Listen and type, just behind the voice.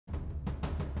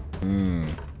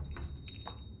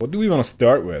What do we want to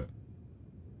start with?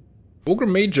 Ogre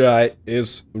Magi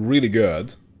is really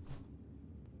good.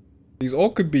 These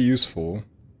all could be useful.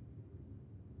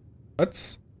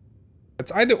 It's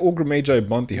either Ogre Magi or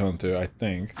Bounty Hunter, I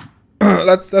think.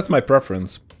 that's my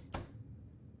preference.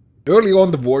 Early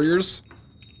on the Warriors,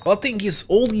 I think is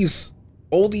all these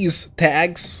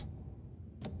tags.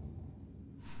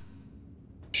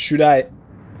 Should I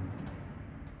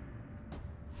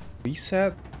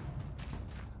reset?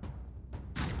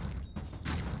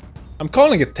 I'm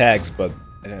calling it tags, but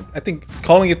I think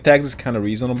calling it tags is kind of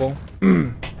reasonable.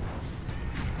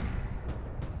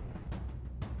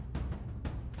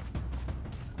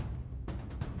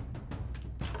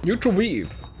 Neutral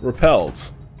Weave. Repelled.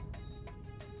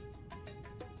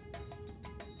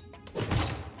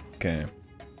 Okay.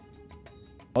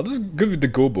 Well, this is good with the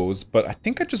gobos, but I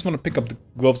think I just want to pick up the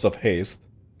Gloves of Haste.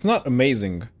 It's not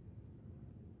amazing,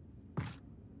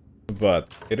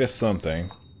 but it is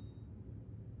something.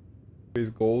 Base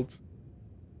gold.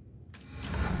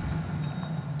 This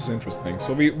is interesting.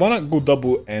 So we want to go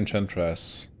double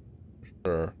Enchantress. For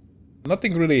sure.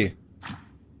 Nothing really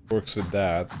works with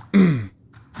that.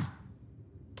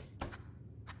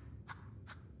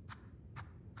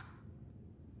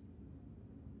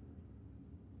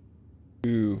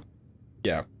 Ooh.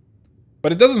 Yeah.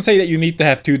 But it doesn't say that you need to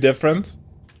have two different,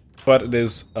 but it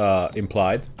is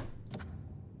implied.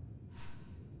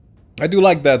 I do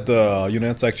like that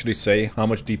units actually say how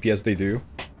much DPS they do.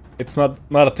 It's not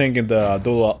a thing in the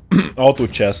Dota auto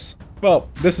chess. Well,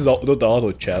 this is Dota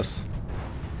auto chess,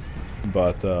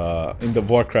 but in the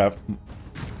Warcraft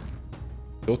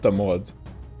Dota mod,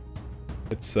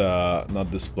 it's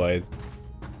not displayed.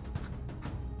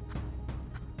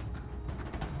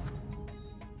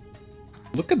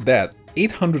 Look at that,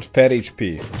 800 fat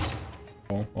HP.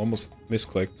 Oh, almost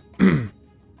misclicked.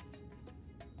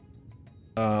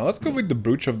 Let's go with the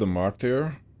Brooch of the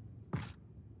Martyr.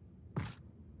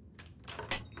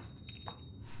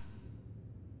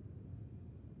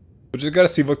 We just gotta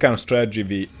see what kind of strategy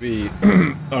we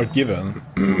are given.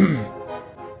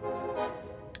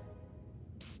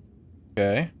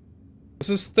 Okay. This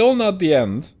is still not the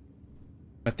end.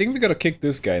 I think we gotta kick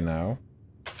this guy now.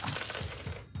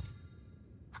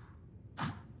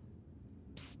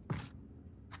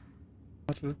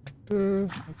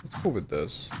 Let's go with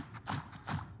this.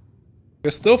 We're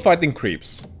still fighting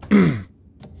creeps.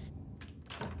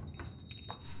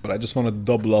 But I just want to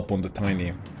double up on the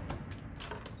tiny.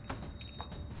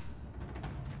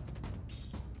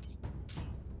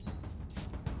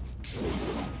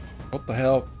 What the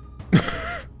hell?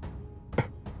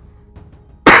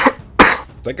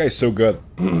 That guy's so good.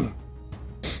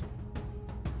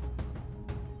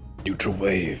 Neutral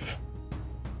Wave.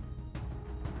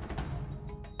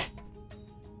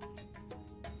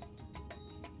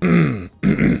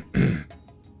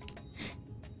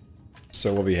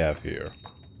 So what we have here?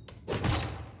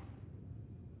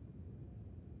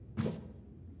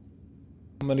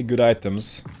 Not many good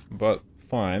items, but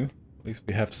fine. At least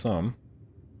we have some.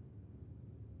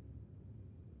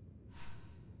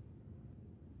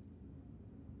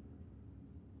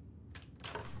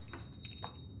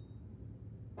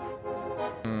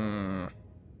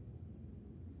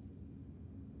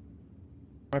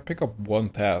 I pick up one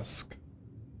task.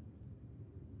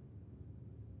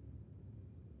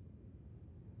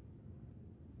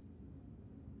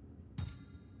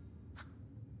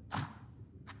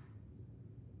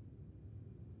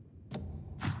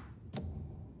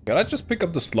 Can I just pick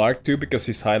up the Slark too because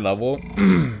he's high level?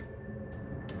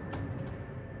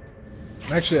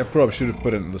 Actually, I probably should have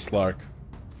put it in the Slark.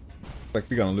 Like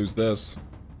we're gonna lose this.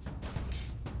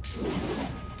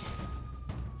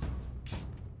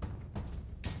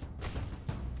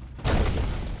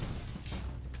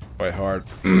 Quite hard.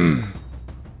 The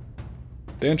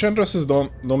Enchantresses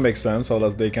don't make sense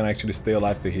unless they can actually stay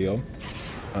alive to heal.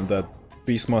 And that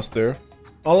Beastmaster.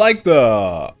 Unlike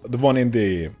the one in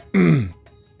the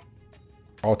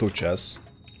auto chess,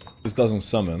 this doesn't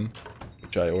summon,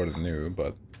 which I already knew,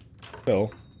 but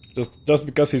still, just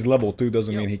because he's level 2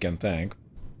 doesn't mean he can tank.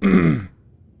 We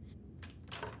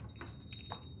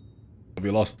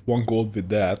lost 1 gold with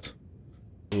that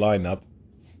lineup.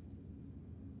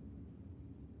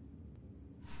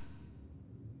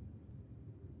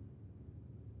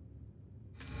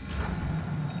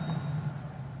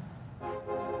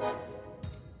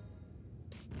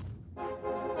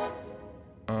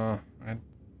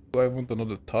 Do I want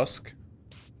another tusk?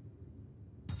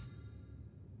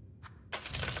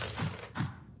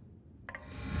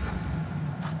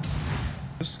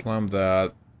 Just slam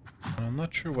that. I'm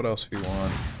not sure what else we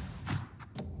want.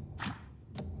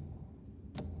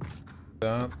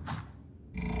 That.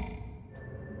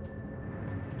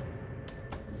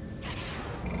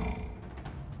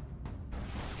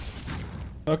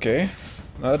 Okay.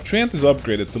 Now Trent is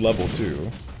upgraded to level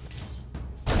 2.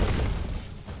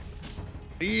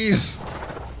 Please!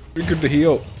 Trigger the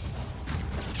heal.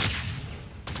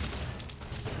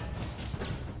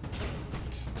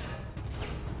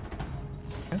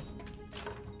 Okay.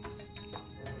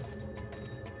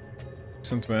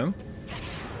 Decent win.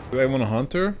 Do I want a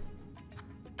hunter?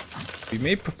 We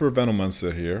may prefer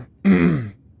Venomancer here.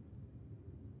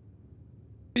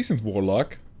 Decent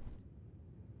warlock.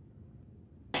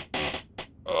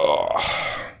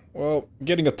 Oh, well,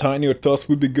 getting a tinier tusk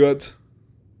would be good.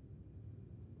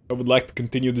 I would like to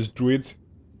continue this druid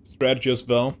strategy as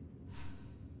well.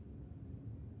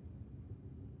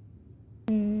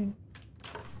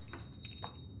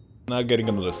 Not getting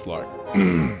another Slark.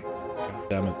 God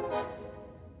damn it.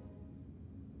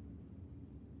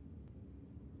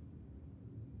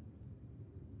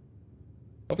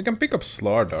 Well, we can pick up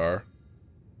Slardar.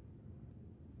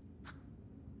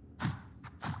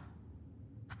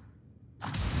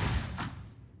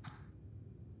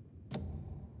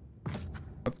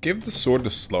 Let's give the sword to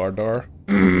Slardar.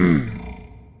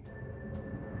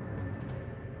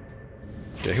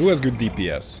 Okay, who has good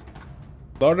DPS?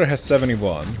 Slardar has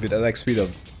 71 with attack speed of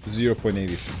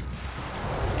 0.83.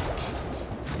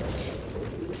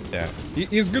 Yeah,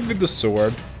 he's good with the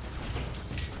sword.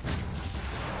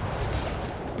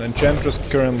 The Enchantress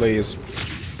currently is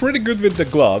pretty good with the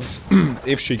gloves,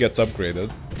 if she gets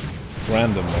upgraded.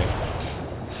 Randomly.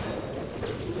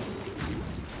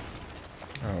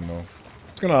 I don't know.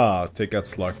 Just gonna take that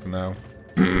Slark for now.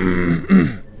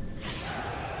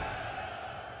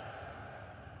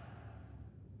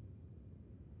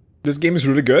 This game is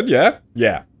really good, yeah?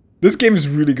 Yeah. This game is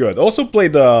really good. Also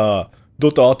played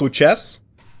Dota Auto Chess.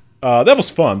 That was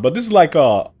fun, but this is like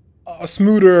a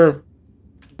smoother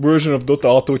version of Dota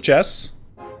Auto Chess.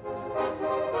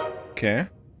 Okay.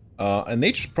 And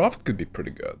Nature's Prophet could be pretty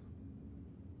good.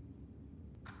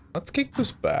 Let's kick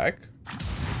this back.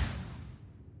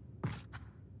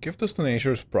 Give this to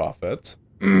Nature's Prophet.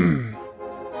 I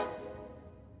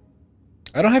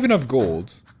don't have enough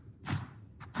gold.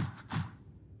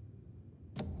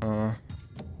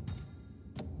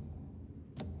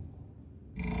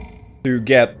 To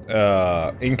get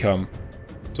income.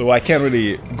 So I can't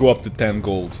really go up to 10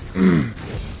 gold.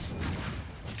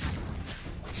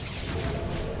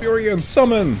 Fury and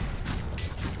Summon!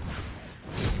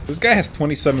 This guy has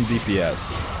 27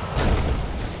 DPS.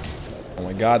 Oh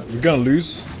my god, we're gonna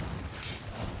lose.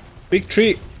 Big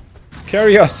tree!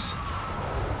 Carry us!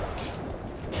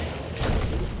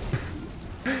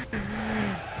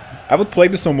 I would play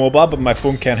this on mobile, but my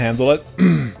phone can't handle it.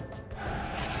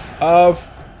 I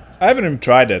haven't even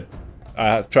tried it.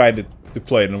 I tried it to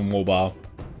play it on mobile.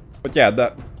 But yeah,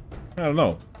 that... I don't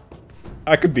know.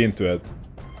 I could be into it.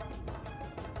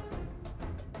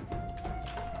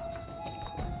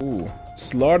 Ooh.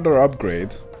 Slardar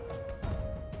upgrade.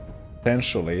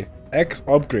 Potentially. X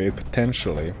upgrade,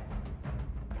 potentially.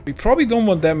 We probably don't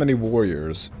want that many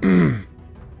warriors.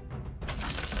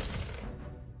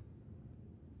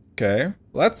 Okay.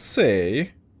 Let's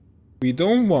say... we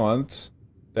don't want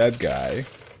that guy.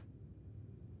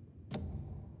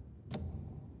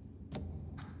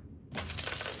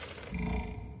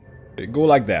 Go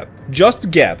like that. Just to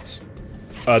get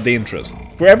the interest.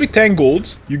 For every 10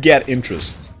 gold, you get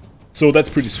interest. So that's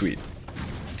pretty sweet.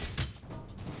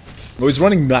 Oh, he's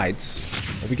running knights.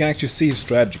 We can actually see his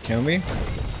strategy, can we?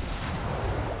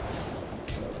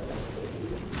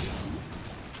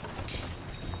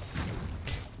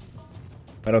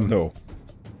 I don't know.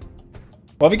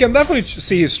 Well, we can definitely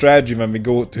see his strategy when we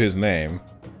go to his name.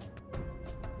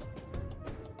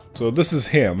 So this is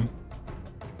him.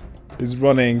 He's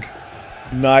running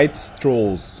Knights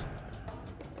Trolls.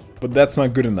 But that's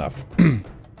not good enough.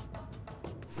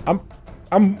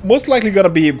 I'm most likely gonna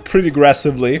be pretty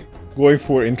aggressively going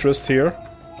for interest here.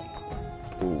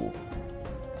 Ooh.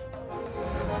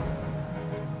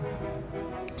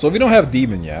 So we don't have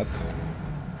Demon yet.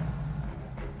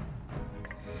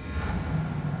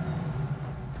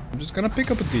 I'm just gonna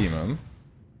pick up a Demon.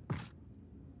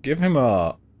 Give him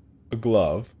a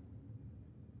glove.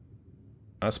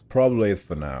 That's probably it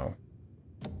for now.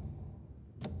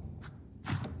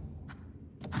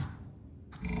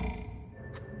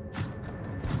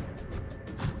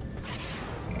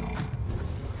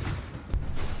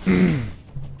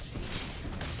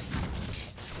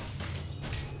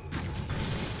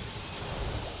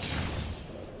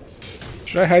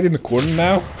 Should I hide in the corner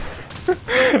now?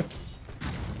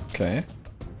 Okay.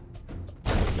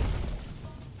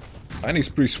 Finding's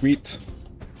pretty sweet.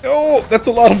 Oh, that's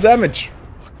a lot of damage.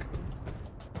 Fuck.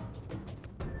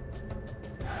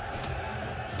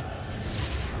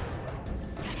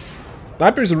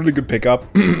 Sniper is a really good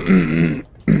pickup.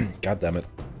 God damn it.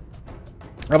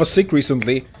 I was sick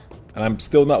recently, and I'm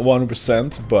still not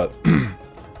 100%, but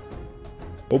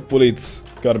hopefully it's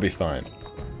gotta be fine.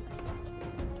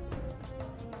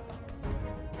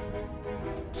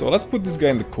 So let's put this guy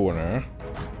in the corner.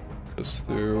 Just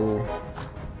to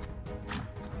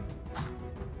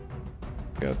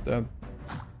get that.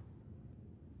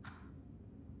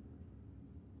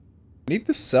 Need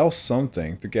to sell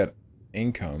something to get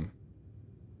income.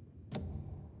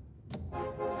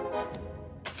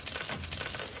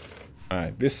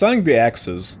 Alright, we're selling the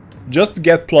axes just to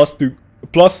get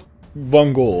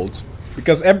 +1 gold.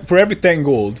 Because for every 10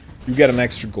 gold, you get an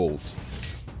extra gold.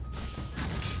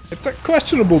 It's a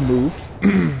questionable move.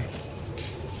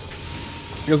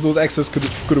 Because those axes could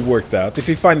have worked out. If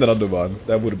we find another one,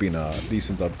 that would have been a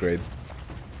decent upgrade.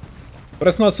 But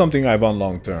it's not something I want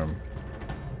long term.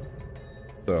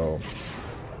 So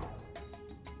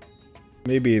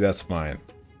maybe that's fine.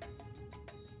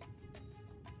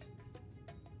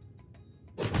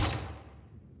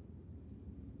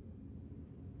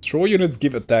 Troll units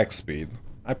give attack speed.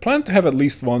 I plan to have at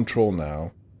least one troll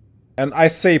now. And I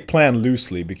say plan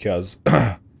loosely because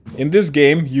in this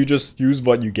game you just use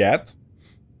what you get.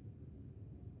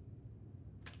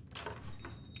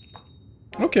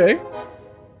 Okay.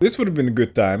 This would have been a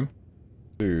good time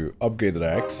to upgrade the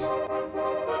axe.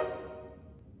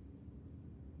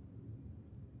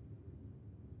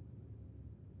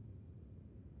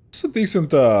 It's a decent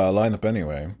lineup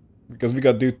anyway. Because we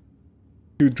got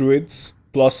two druids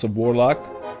plus a warlock.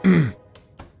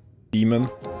 Demon.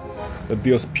 That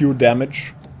deals pure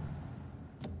damage.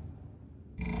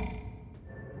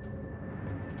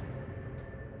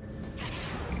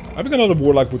 I think another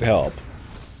warlock would help.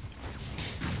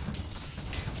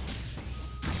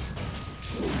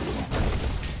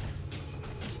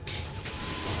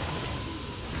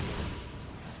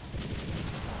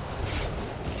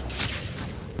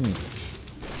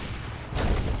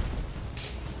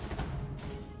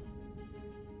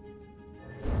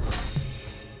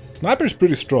 Sniper is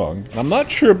pretty strong. I'm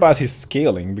not sure about his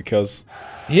scaling because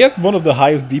he has one of the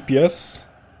highest DPS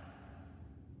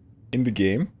in the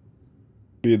game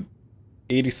with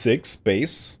 86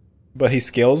 base, but he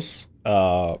scales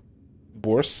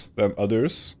worse than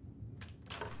others.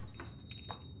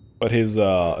 But his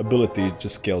ability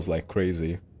just scales like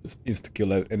crazy. Just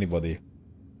insta-kill out anybody.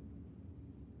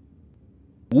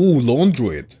 Ooh, Lone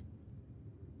Druid.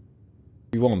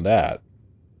 We want that.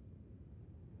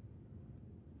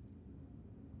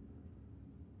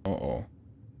 Uh-oh.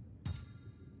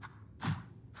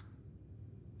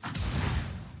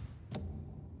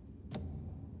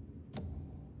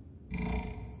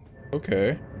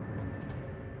 Okay.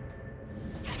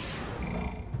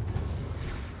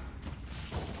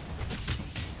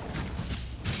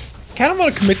 Kinda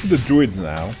wanna commit to the druids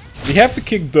now. We have to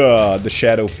kick the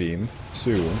Shadow Fiend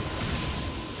soon.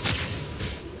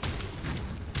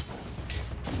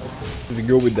 If we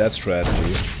go with that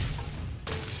strategy.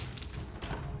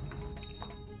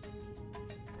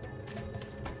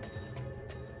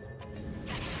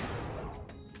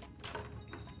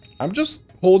 I'm just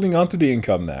holding on to the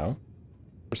income now.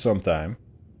 For some time.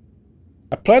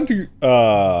 I plan to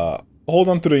hold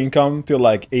on to the income till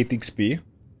like 8 XP.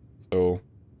 So,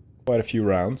 quite a few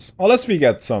rounds. Unless we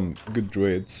get some good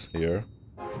druids here.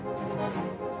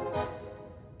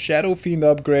 Shadow Fiend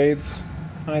upgrades.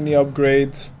 Tiny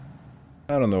upgrades.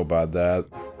 I don't know about that.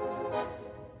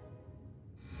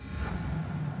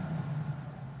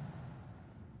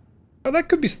 But that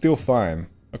could be still fine.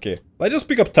 Okay, let's just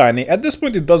pick up Tiny. At this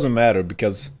point it doesn't matter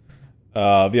because we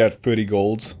are at 30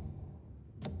 gold.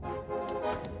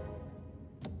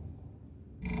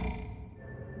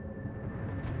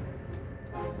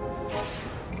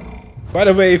 By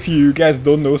the way, if you guys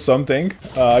don't know something,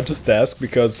 just ask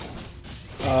because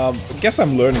I guess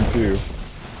I'm learning too.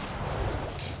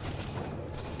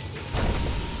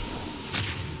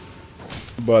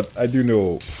 But I do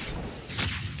know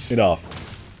enough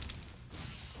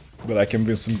that I can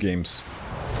win some games.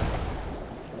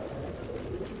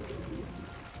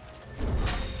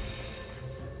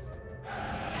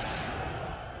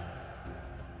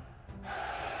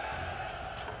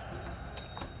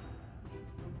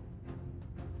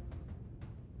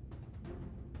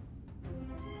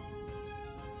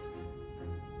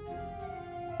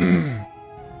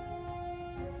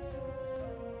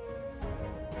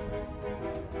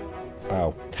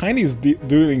 Wow, Tiny is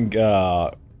doing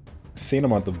insane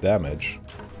amount of damage.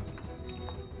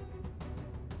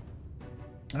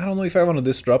 I don't know if I want a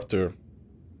Disruptor.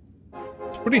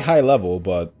 It's pretty high level,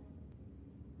 but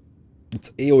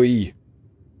it's AoE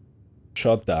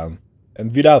shutdown.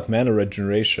 And without mana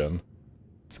regeneration,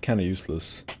 it's kinda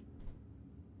useless.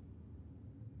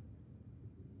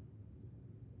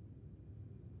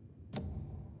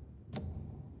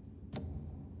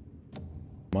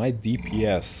 My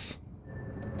DPS.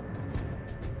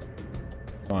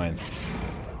 Fine.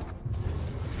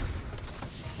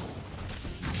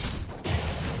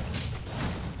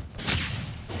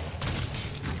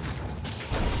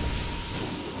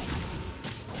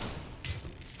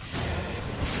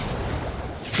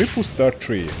 Triple star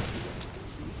tree.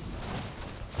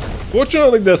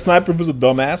 Fortunately, the sniper was a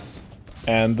dumbass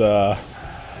and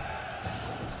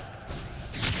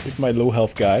hit my low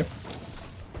health guy.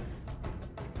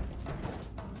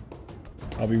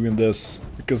 How we win this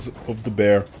because of the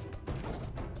bear.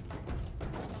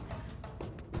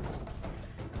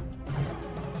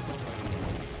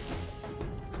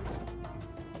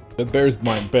 That bear is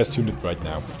my best unit right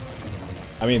now.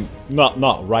 I mean,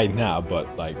 not right now,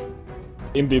 but like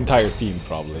in the entire team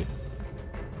probably.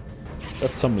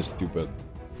 That's something stupid.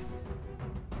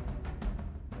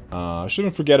 I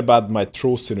shouldn't forget about my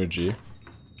throw synergy.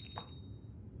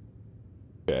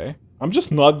 Okay, I'm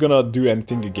just not gonna do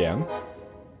anything again.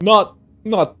 Not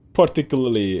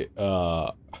particularly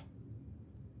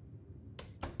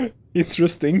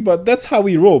interesting, but that's how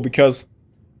we roll, because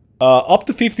up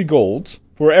to 50 gold,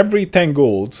 for every 10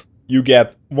 gold, you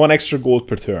get 1 extra gold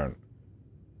per turn.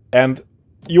 And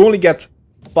you only get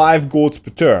 5 golds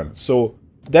per turn, so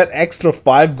that extra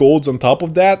 5 golds on top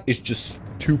of that is just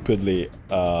stupidly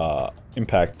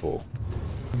impactful.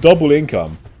 Double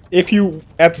income. If you,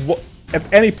 at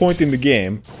any point in the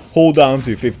game, hold down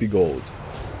to 50 gold.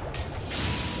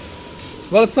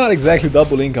 Well, it's not exactly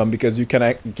double income because you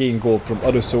can gain gold from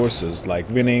other sources, like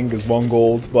winning is 1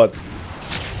 gold, but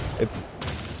it's...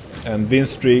 and win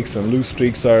streaks and lose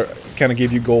streaks are kinda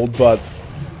give you gold, but...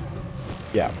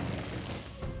 yeah.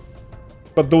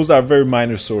 But those are very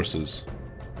minor sources.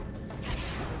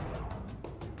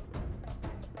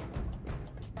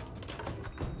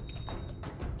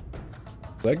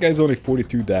 That guy's only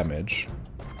 42 damage.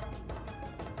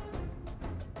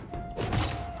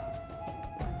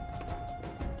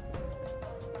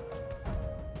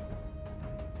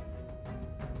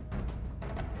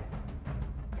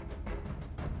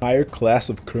 Higher class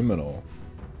of criminal.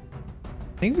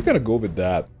 I think we gotta go with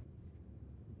that.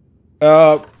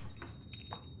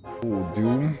 Ooh,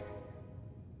 Doom.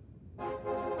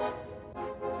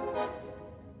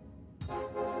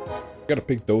 Gotta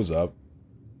pick those up.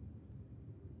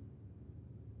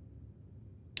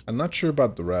 I'm not sure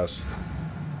about the rest.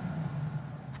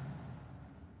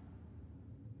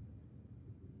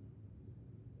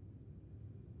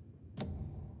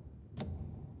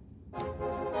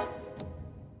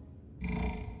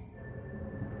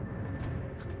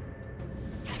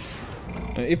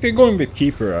 If you're going with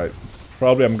Keeper,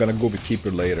 I'm gonna go with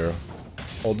Keeper later.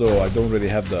 Although I don't really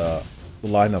have the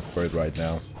lineup for it right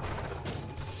now.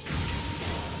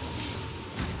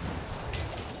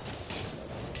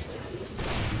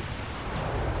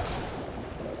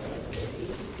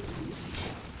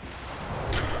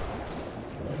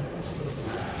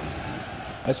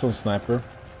 Nice one, Sniper.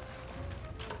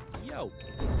 Yo.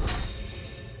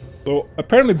 So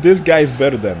apparently this guy is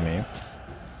better than me.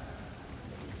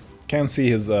 Can't see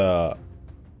his so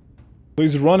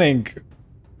he's running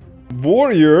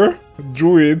Warrior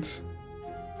Druid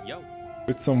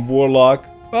with some Warlock.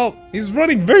 Well, he's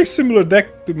running very similar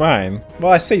deck to mine.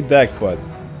 Well, I say deck, but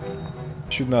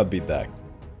should not be deck.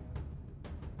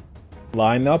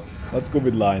 Lineup? Let's go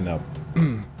with lineup.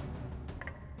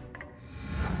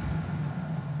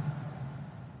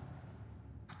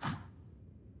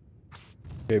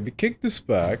 Okay, we kick this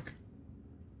back.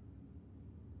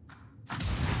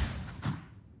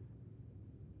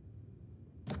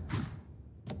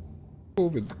 Go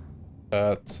with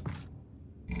that.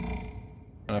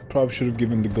 I probably should have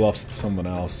given the gloves to someone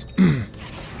else.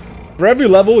 For every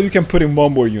level, you can put in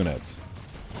 1 more unit.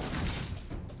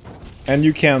 And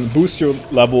you can boost your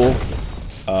level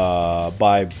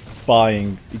by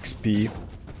buying XP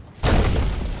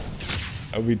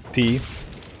with T.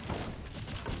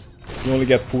 You only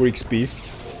get 4 XP,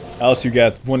 else you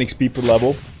get 1 XP per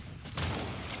level.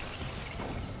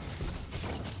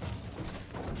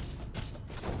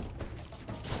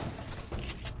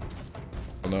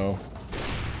 Oh no.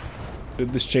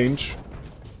 Did this change?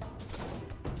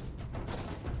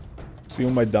 See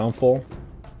on my downfall?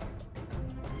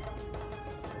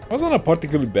 Wasn't a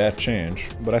particularly bad change,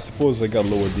 but I suppose I got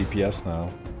lower DPS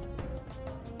now.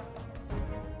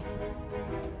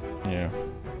 Yeah.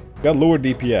 Got lower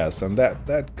DPS, and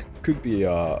that could be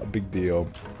a big deal.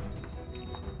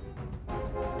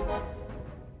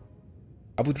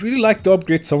 I would really like to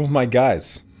upgrade some of my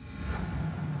guys.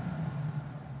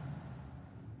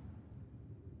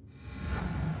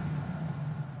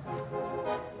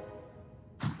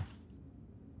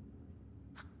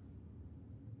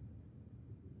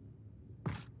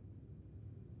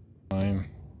 Fine.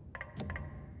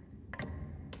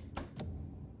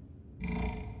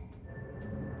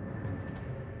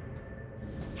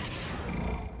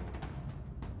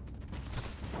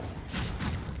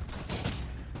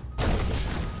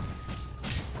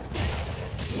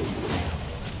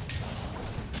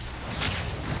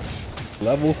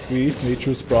 Level 3,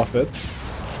 Nature's Prophet.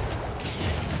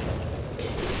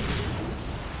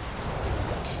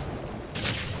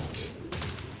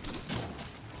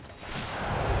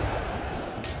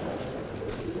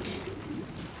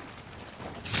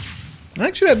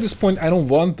 Actually, at this point, I don't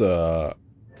want the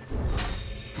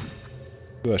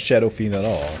Shadow Fiend at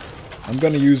all. I'm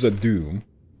gonna use a Doom.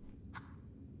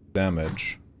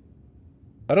 Damage.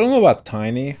 I don't know about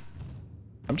Tiny.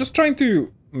 I'm just trying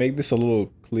to make this a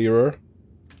little clearer.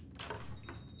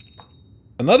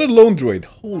 Another lone druid.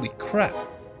 Holy crap.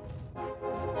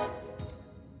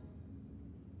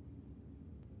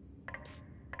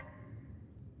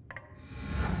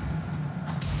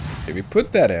 Okay, we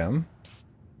put that in.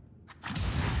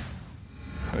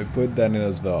 We put that in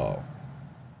as well.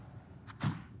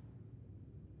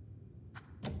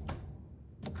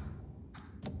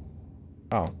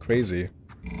 Oh, crazy.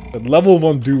 But level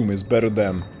 1 Doom is better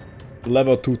than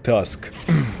level 2 Tusk.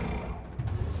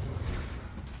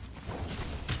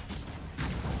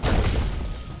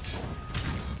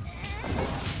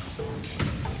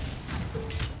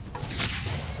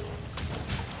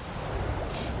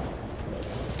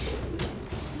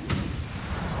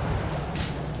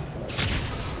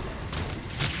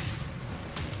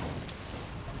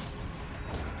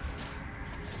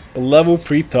 A level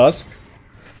 3 Tusk?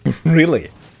 Really?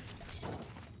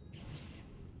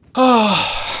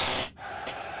 Ah.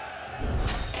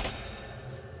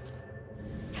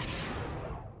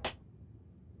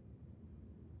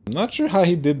 I'm not sure how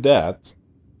he did that.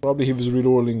 Probably he was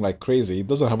rerolling like crazy. He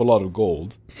doesn't have a lot of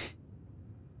gold.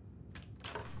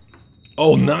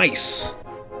 Oh, nice!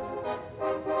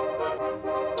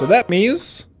 So that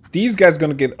means these guys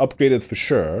gonna get upgraded for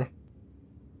sure.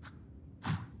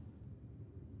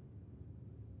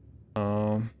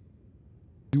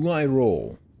 Do I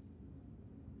roll?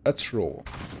 Let's roll.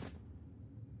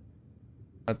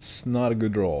 That's not a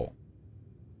good roll.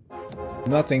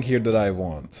 Nothing here that I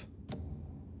want.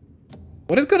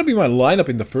 What is gonna be my lineup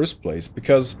in the first place?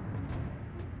 Because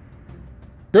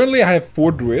currently I have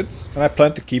 4 druids and I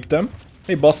plan to keep them.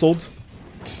 Hey, Bustled.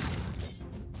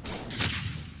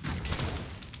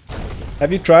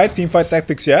 Have you tried Teamfight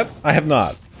Tactics yet? I have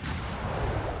not.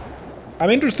 I'm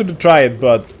interested to try it,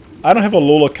 but I don't have a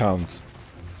LoL account.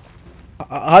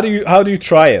 How do you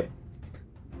try it?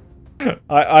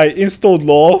 I installed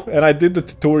LoL and I did the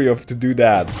tutorial to do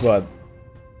that, but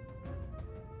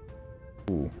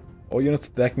ooh. Oh, you're not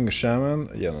attacking a shaman?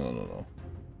 Yeah, no.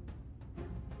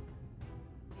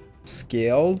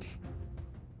 Scaled?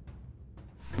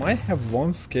 Might have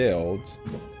one scaled.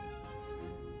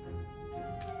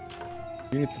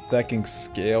 Units attacking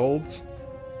scaled.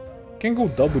 Can go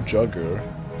double jugger.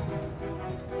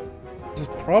 This is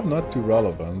probably not too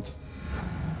relevant.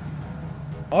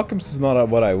 Alchemist is not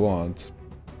what I want.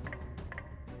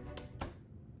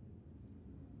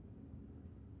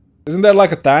 Isn't there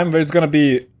like a time where it's gonna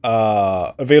be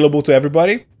available to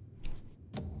everybody?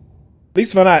 At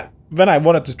least when I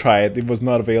wanted to try it, it was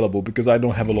not available because I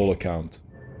don't have a LoL account.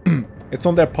 It's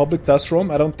on their public test room.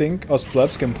 I don't think us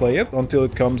plebs can play it until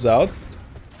it comes out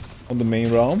on the main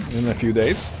realm in a few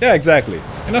days. Yeah, exactly.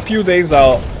 In a few days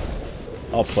I'll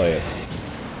play it.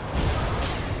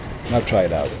 And I'll try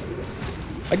it out.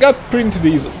 I got pretty into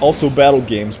these auto battle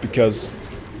games because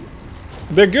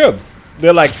they're good.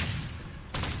 They're like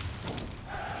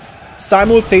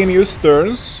simultaneous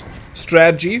turns,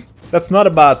 strategy. That's not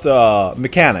about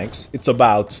mechanics. It's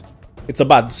about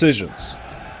decisions,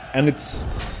 and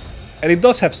it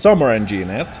does have some RNG in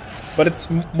it, but it's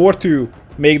more to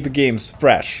make the games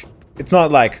fresh. It's not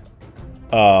like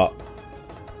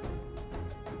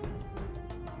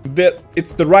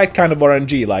it's the right kind of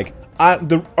RNG. Like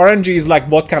the RNG is like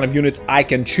what kind of units I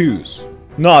can choose,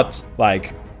 not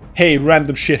like, hey,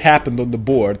 random shit happened on the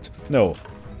board. No,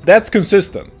 that's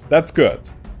consistent. That's good.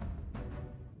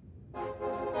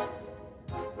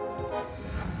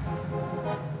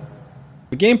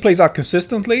 The game plays out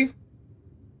consistently.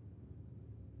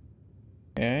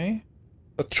 Okay.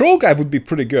 A troll guy would be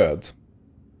pretty good.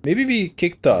 Maybe we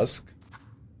kick Tusk.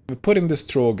 We put in this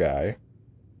troll guy.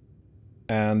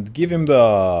 And give him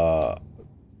the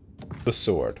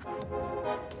sword.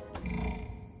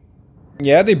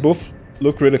 Yeah, they both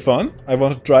look really fun. I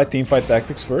want to try teamfight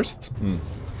tactics first.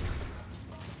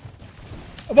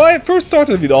 Well, I first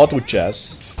started with auto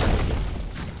chess.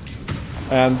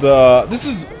 And this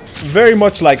is very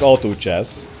much like auto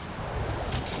chess.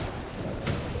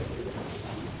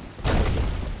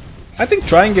 I think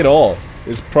trying it all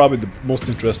is probably the most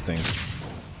interesting.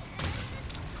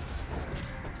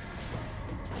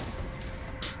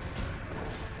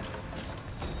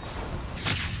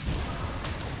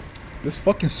 This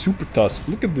fucking Super Tusk,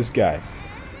 look at this guy.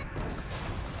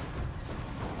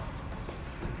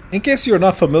 In case you're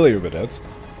not familiar with it,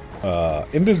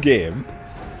 in this game,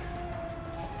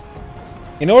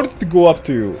 in order to go up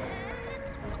to...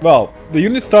 Well, the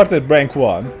units start at rank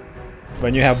 1,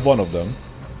 when you have one of them.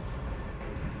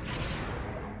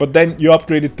 But then you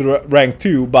upgrade it to rank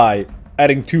 2 by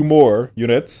adding 2 more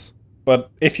units.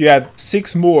 But if you add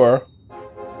 6 more...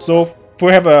 So, if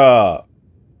we have a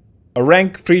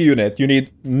rank 3 unit, you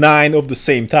need 9 of the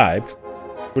same type.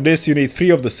 For this you need 3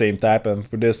 of the same type, and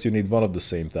for this you need 1 of the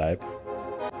same type.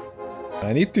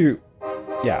 I need to...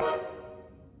 yeah.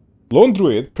 Lone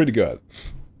Druid, pretty good.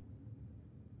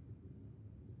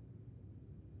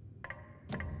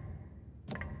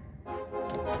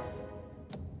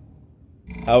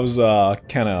 I was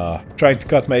kinda trying to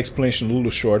cut my explanation a little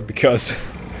short because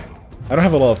I don't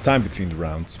have a lot of time between the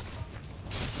rounds.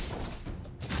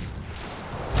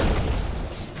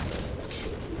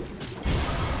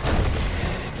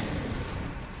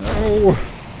 No!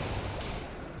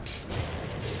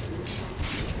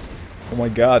 Oh my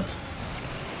god.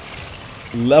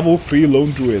 Level 3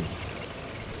 Lone Druid.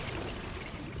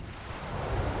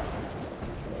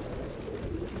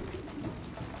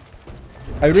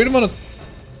 I really wanna...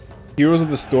 Heroes of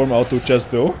the Storm auto chess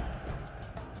though.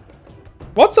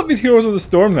 What's up with Heroes of the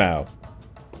Storm now?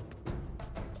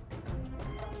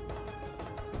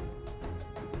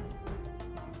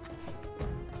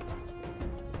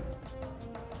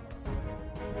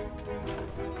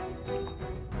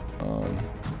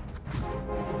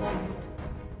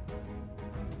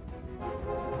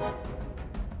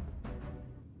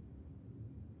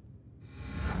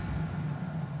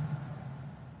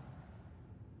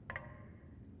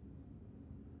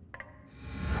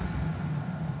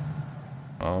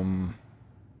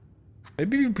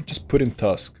 Maybe we could just put in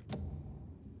Tusk.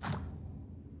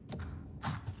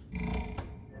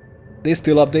 They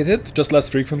still update it, just less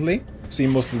frequently. Seem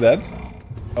mostly dead.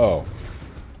 Oh.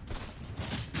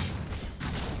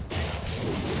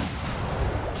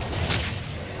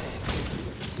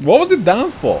 What was the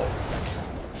downfall?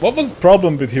 What was the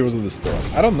problem with Heroes of the Storm?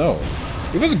 I don't know.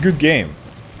 It was a good game.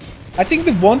 I think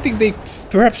the one thing they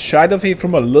perhaps shied away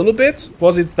from a little bit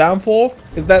was its downfall,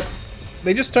 is that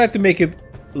they just tried to make it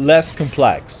less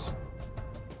complex.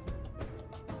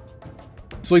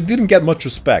 So it didn't get much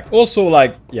respect. Also,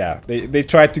 like, yeah, they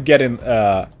tried to get in,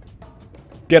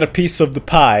 get a piece of the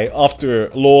pie after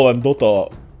LoL and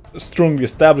Dota strongly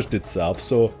established itself.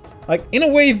 So, like, in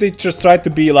a way, if they just tried to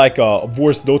be like a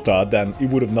worse Dota, then it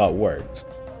would have not worked.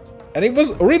 And it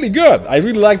was really good. I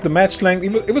really liked the match length.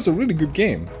 It was a really good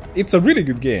game. It's a really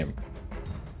good game.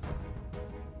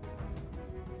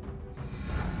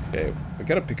 Okay, I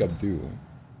gotta pick up Doom.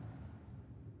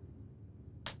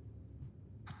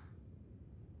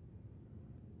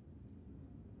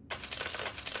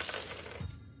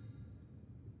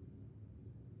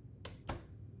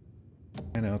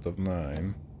 Out of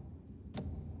 9.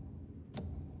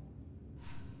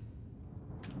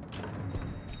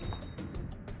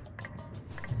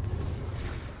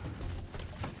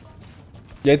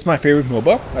 Yeah, it's my favorite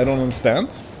MOBA. I don't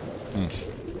understand.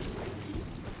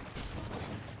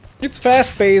 It's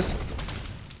fast-paced.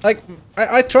 Like,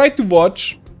 I tried to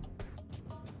watch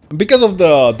because of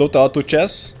the Dota auto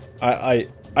chess. I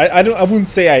wouldn't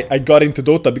say I got into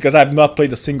Dota because I have not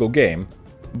played a single game,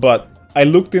 but I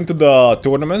looked into the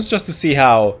tournaments just to see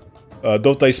how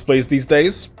Dota is played these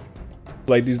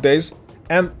days,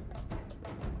 and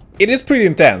it is pretty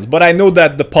intense. But I know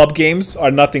that the pub games are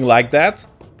nothing like that.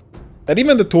 That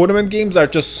even the tournament games are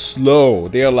just slow.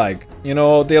 They are like, you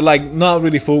know, they're like not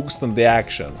really focused on the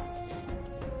action.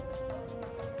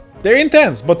 They're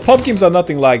intense, but pub games are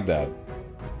nothing like that.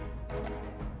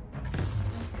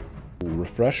 Ooh,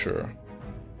 refresher.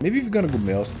 Maybe we're gonna go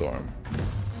Maelstrom.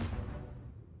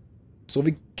 So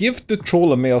we give the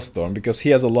troll a Maelstrom because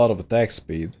he has a lot of attack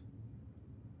speed.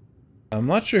 I'm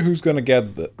not sure who's gonna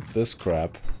get this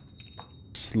crap.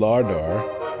 Slardar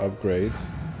upgrade.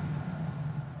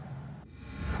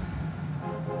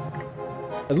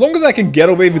 As long as I can get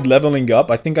away with leveling up,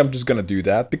 I think I'm just gonna do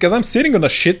that. Because I'm sitting on a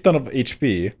shit ton of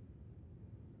HP.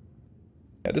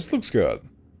 Yeah, this looks good.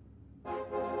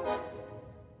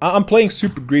 I'm playing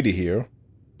super greedy here.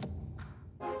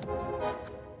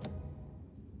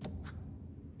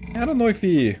 I don't know if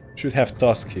he should have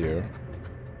Tusk here.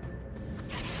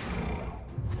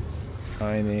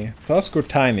 Tiny. Tusk or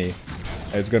Tiny?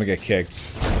 He's gonna get kicked.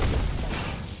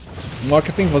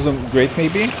 Marketing wasn't great,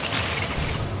 maybe?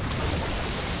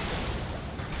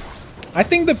 I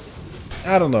think the...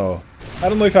 I don't know. I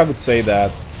don't know if I would say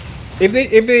that. If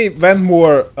they went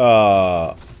more...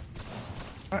 I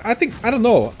think... I don't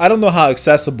know. I don't know how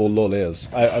accessible LoL is.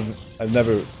 I've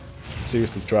never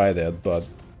seriously tried it, but...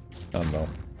 I don't know.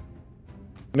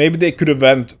 Maybe they could have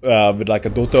went with like a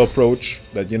Dota approach,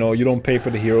 that, you know, you don't pay for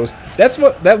the heroes.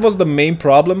 That was the main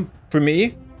problem for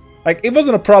me. Like, it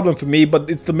wasn't a problem for me, but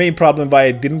it's the main problem why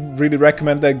I didn't really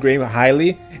recommend that game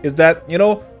highly. Is that, you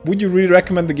know, would you really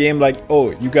recommend the game like,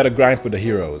 oh, you gotta grind for the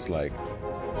heroes? Like,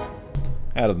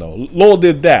 I don't know. LoL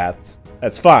did that.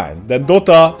 That's fine. Then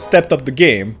Dota stepped up the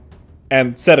game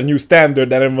and set a new standard,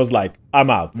 and everyone was like,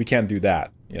 I'm out. We can't do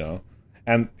that, you know.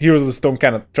 And Heroes of the Storm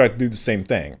kind of tried to do the same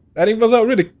thing. And it was a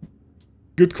really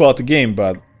good quality game,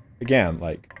 but again,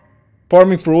 like,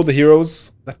 farming for all the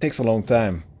heroes, that takes a long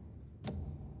time.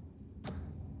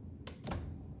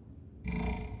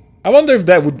 I wonder if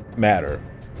that would matter.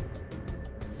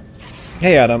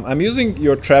 Hey Adam, I'm using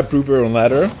your trap prover on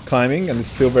ladder climbing, and it's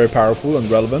still very powerful and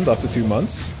relevant after 2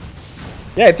 months.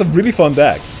 Yeah, it's a really fun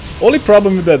deck. Only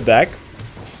problem with that deck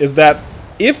is that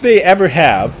if they ever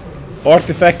have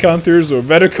artifact counters or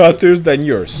weather counters, then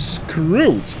you're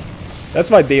screwed.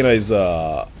 That's why Dana is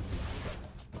what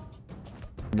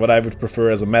I would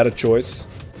prefer as a meta choice.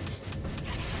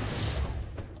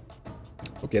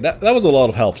 Okay, that was a lot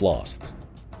of health lost.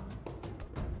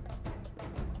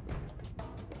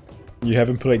 You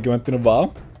haven't played Gwent in a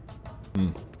while?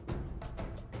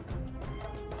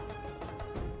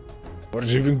 What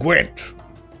is even Gwent?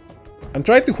 I'm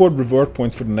trying to hoard reward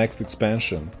points for the next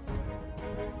expansion.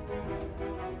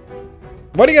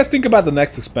 What do you guys think about the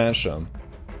next expansion?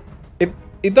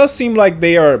 It does seem like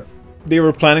they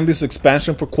were planning this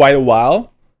expansion for quite a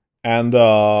while, and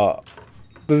the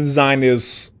design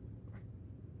is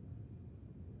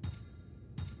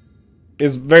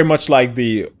very much like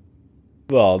the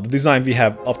design we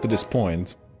have up to this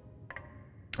point.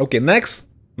 Okay, next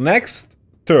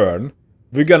turn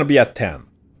we're gonna be at 10,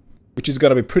 which is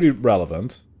gonna be pretty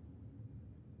relevant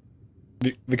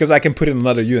because I can put in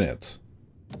another unit.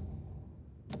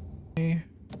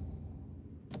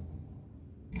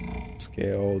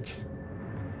 Scaled.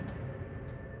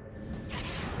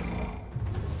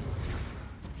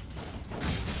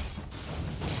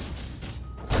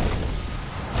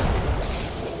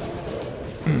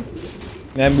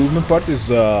 And movement part is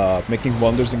making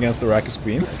wonders against the Arrakis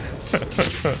Queen.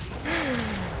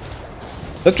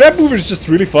 The trap mover is just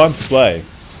really fun to play,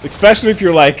 especially if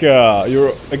you're like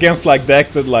you're against like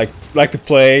decks that like to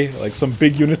play like some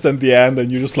big units at the end,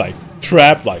 and you just like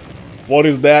trap. Like, what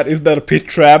is that? Is that a pit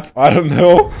trap? I don't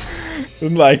know.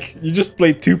 And like you just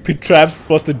play 2 pit traps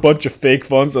plus a bunch of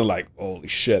fake ones, and like, holy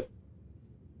shit.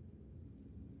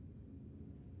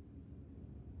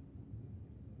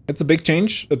 It's a big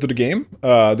change to the game.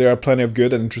 There are plenty of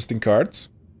good and interesting cards.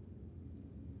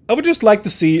 I would just like to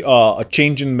see a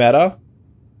change in meta.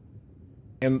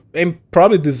 And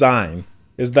probably design.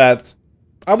 Is that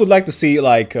I would like to see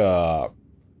like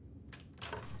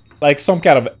some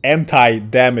kind of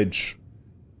anti-damage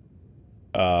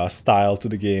style to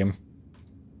the game.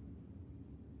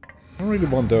 I don't really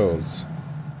want those.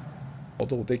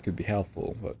 Although they could be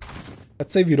helpful, but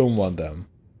let's say we don't want them.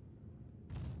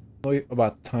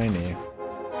 About Tiny.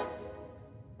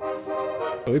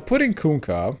 So we put in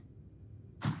Kunkka.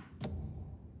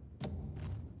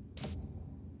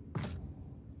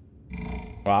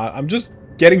 I'm just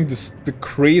getting the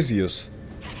craziest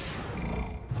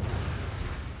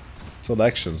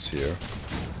selections here.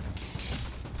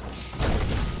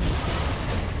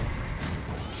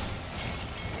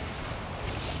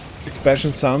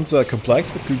 Expansion sounds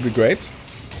complex, but could be great.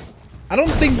 I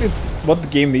don't think it's what the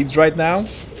game needs right now.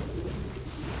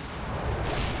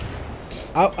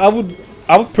 I would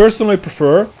personally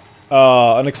prefer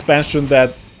an expansion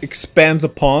that expands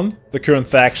upon the current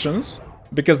factions,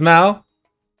 because now,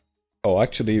 oh,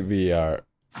 actually we are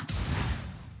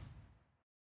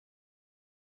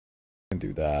can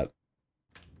do that.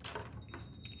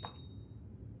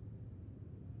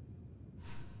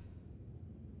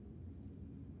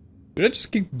 Did I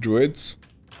just kick druids?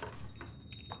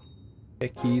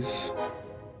 Techies. I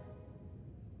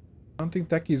don't think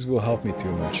techies will help me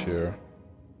too much here.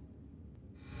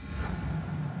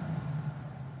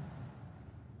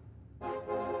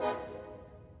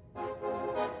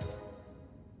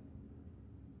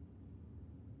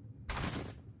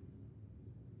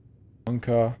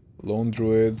 Anka, Lone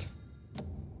Druid.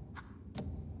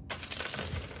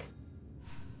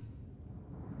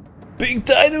 Big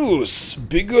titles!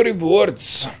 Bigger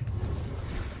rewards!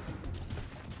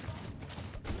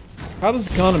 How does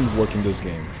economy work in this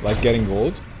game? Like getting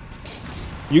gold?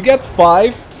 You get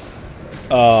 5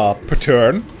 per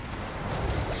turn.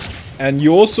 And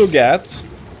you also get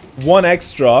 1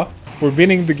 extra for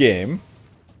winning the game.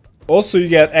 Also you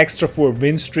get extra for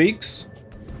win streaks.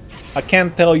 I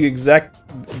can't tell you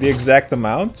the exact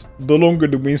amount. The longer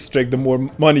the win streak, the more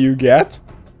money you get.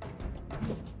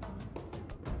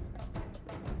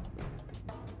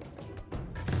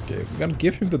 Okay, we're gonna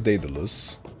give him the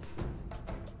Daedalus.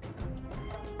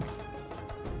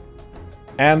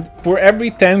 And for every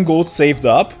 10 gold saved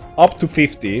up to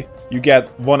 50, you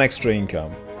get 1 extra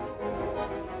income.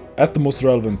 That's the most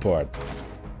relevant part.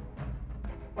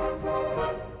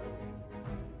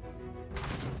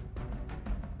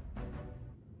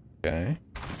 Okay.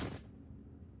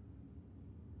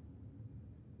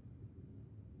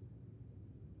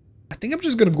 I think I'm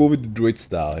just gonna go with the Druid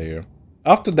style here.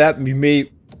 After that, we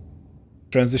may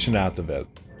transition out of it.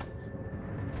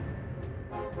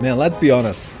 Man, let's be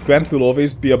honest. Gwent will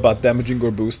always be about damaging or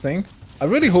boosting. I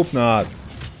really hope not.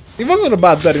 It wasn't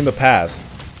about that in the past.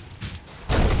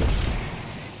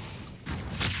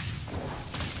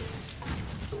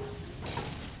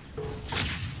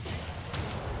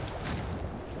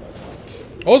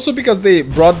 Also because they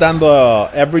brought down the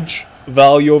average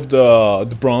value of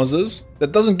the bronzes,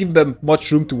 that doesn't give them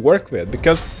much room to work with.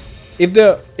 Because if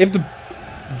the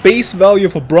base value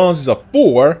of a bronze is a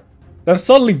 4, then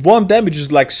suddenly 1 damage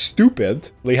is like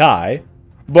stupidly high.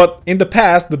 But in the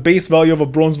past, the base value of a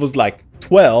bronze was like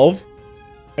 12,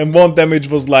 and 1 damage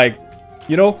was like,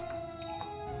 you know,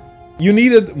 you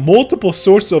needed multiple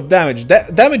sources of damage.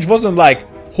 That damage wasn't like,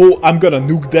 oh, I'm gonna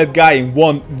nuke that guy in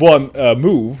one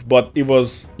move, but it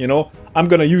was, you know, I'm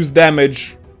gonna use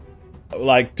damage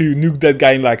like to nuke that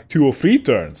guy in like 2 or 3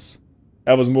 turns.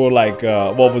 That was more like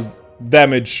what was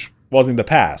damage was in the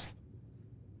past.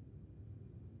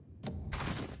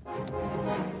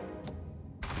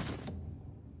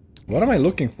 What am I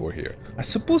looking for here? I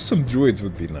suppose some druids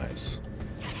would be nice.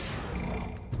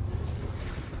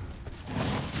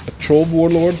 A troll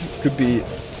warlord could be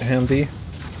handy.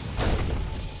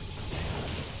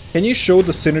 Can you show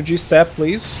the synergy stat,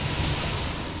 please?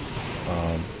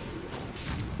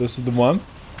 This is the one,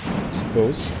 I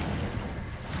suppose.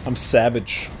 I'm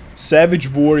savage. Savage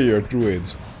warrior druid.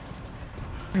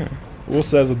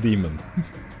 Also as a demon.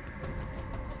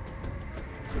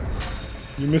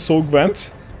 You miss old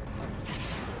Gwent?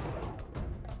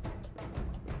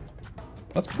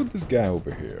 Let's put this guy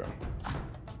over here.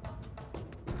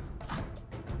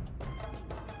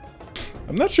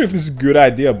 I'm not sure if this is a good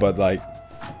idea, but like,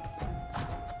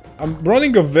 I'm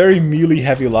running a very melee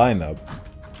heavy lineup.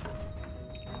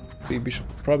 Maybe we should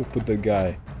probably put that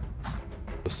guy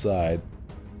aside.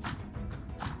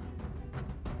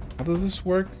 How does this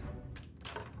work?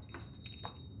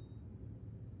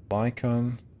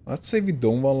 Lycan. Let's say we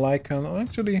don't want Lycan. Oh,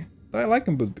 actually, I like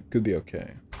him, but could be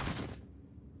okay.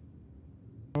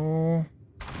 Oh.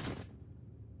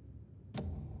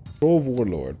 Pro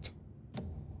Warlord.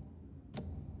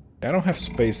 I don't have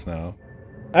space now.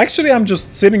 Actually, I'm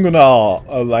just sitting on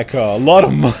a lot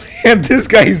of money, and this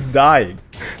guy is dying.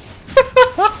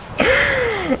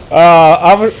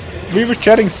 We were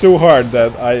chatting so hard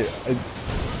that I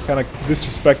kind of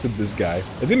disrespected this guy.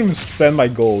 I didn't even spend my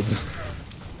gold.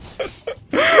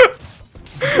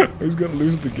 He's gonna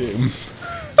lose the game.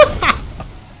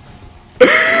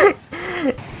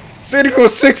 Circo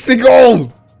 60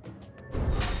 gold!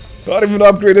 Not even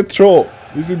upgraded troll.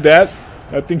 Is he dead?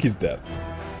 I think he's dead.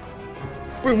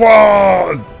 We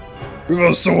won! We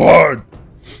won so hard!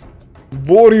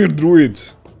 Warrior Druid.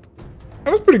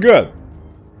 That was pretty good.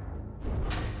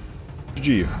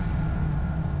 GG.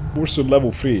 We're still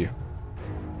level 3.